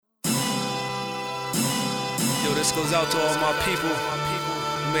This goes out to all my people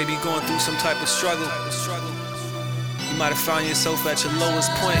who may be going through some type of struggle. You might have found yourself at your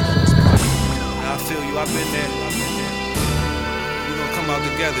lowest point. I feel you, I've been there. We're gonna come out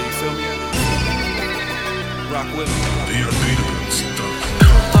together, you feel me? Rock with me.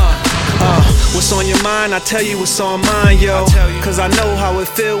 What's on your mind? I tell you what's on mine, yo. Cause I know how it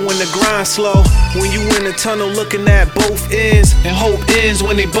feel when the grind's slow. When you in the tunnel looking at both ends, and hope ends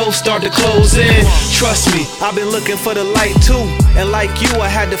when they both start to close in. Trust me, I've been looking for the light too. And like you, I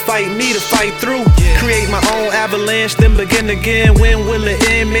had to fight me to fight through. Create my own avalanche, then begin again. When will it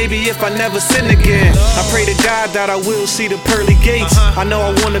end? Maybe if I never sin again. I pray to God that I will see the pearly gates. I know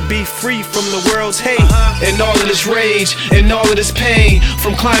I wanna be free from the world's hate, and all of this rage, and all of this pain.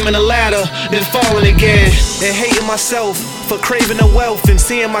 From climbing a ladder, then falling again, and hating myself for craving the wealth, and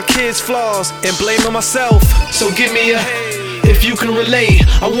seeing my kids' flaws, and blaming myself. So give me a, if you can relate,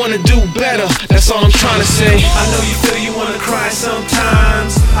 I wanna do better, that's all I'm trying to say. I know you feel you wanna cry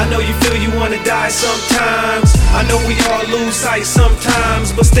sometimes. I know you feel you wanna die sometimes. I know we all lose sight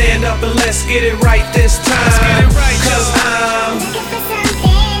sometimes, but stand up and let's get it right this time. Cause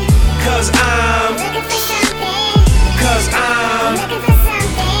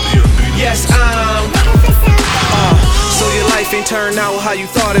yes, so your life ain't turned out how you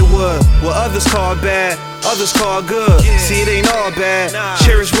thought it would. What others call bad, others call good. See, it ain't all bad.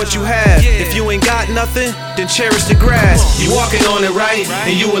 Cherish what you have. If you ain't got nothing, then cherish the grass. You walking on it right,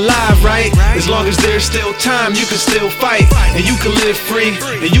 and you alive right. As long as there's still time, you can still fight, and you can live free,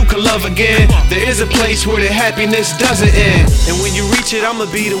 and you can love again. There is a place where the happiness doesn't end, and when you reach it, I'ma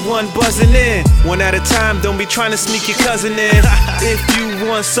be the one buzzing in. One at a time, don't be trying to sneak your cousin in. If you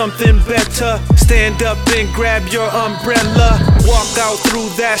want something better, stand up and grab your umbrella. Walk out through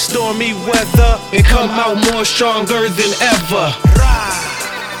that stormy weather, and come out more stronger than ever.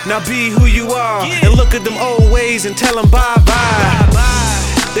 Now be who you are, and look at them old ways and tell them bye-bye.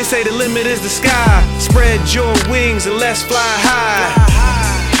 They say the limit is the sky. Spread your wings and let's fly high.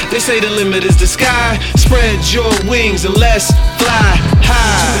 They say the limit is the sky. Spread your wings and let's fly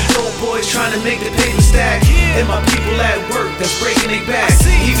high. To the dope boys trying to make the paper stack, and my people at work that's breaking their back.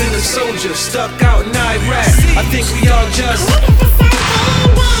 Even the soldiers stuck out in Iraq, I think we all just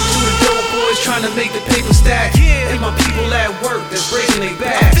trying to make the paper stack, and my people at work that's breaking their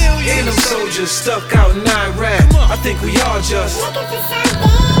back. And them soldiers stuck out in Iraq, I think we all just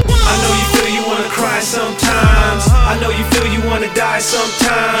I know you feel you wanna cry sometimes. I know you feel you wanna die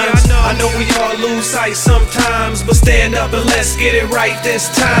sometimes. I know we all lose sight sometimes, but stand up and let's get it right this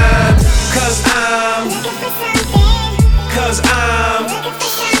time. Cause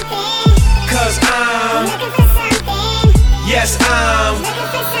yes,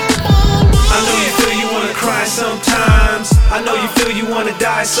 I know you feel you wanna cry sometimes. I know you feel you wanna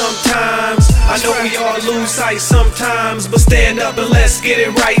die sometimes. I know we all lose sight sometimes, but stand up and let's get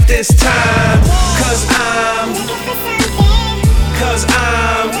it right this time. Cause